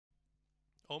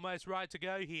almost right to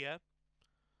go here.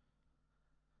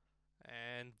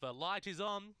 And the light is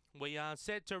on. We are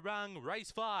set to run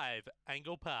race 5,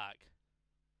 Angle-Park.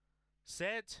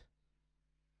 Set.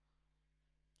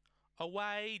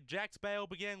 Away, Jack's Bale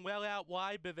began well out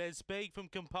wide, but there's speed from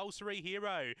Compulsory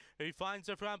Hero, who finds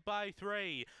the front by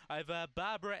 3. Over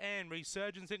Barbara Ann,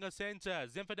 Resurgence in the centre.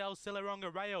 Zinfandel still on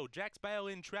the rail. Jack's Bale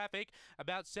in traffic,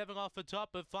 about 7 off the top,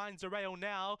 but finds the rail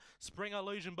now. Spring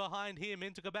Illusion behind him,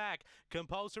 into the back.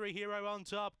 Compulsory Hero on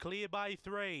top, clear by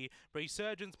 3.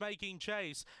 Resurgence making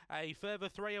chase. A further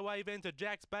 3 away then to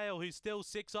Jack's Bale, who's still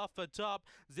 6 off the top.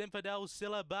 Zinfandel,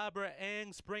 Scylla, Barbara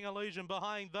Ann, Spring Illusion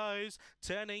behind those.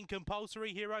 Turning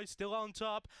Compulsory Hero still on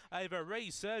top over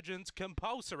Resurgence.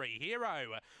 Compulsory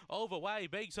Hero all the way,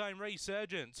 big zone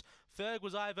Resurgence. Third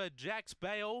was either Jack's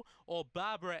Bale or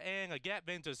Barbara Ann. A gap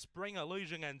then to Spring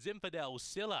Illusion and Zinfandel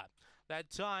Scylla. That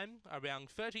time around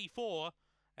 34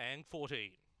 and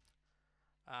 14.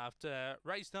 After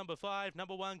race number 5,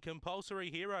 number 1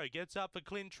 Compulsory Hero gets up for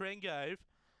Clint Trengove.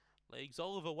 Leagues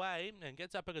all the way and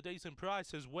gets up at a decent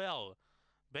price as well.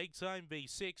 Big zone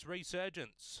V6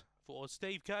 Resurgence for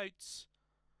Steve Coates.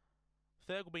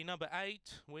 Third will be number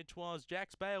 8, which was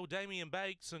Jack's Bale, Damien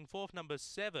Bakes, and fourth number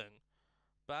 7,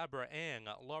 Barbara Ann,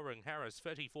 Lauren Harris,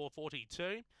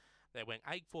 34.42. They went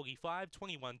 8.45,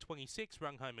 21.26,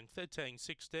 rung home in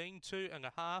 13.16,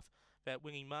 2.5. That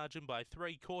winning margin by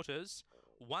 3/4.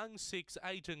 1, 6,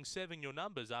 8, and 7 your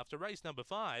numbers after race number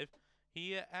 5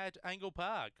 here at Angle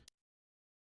Park.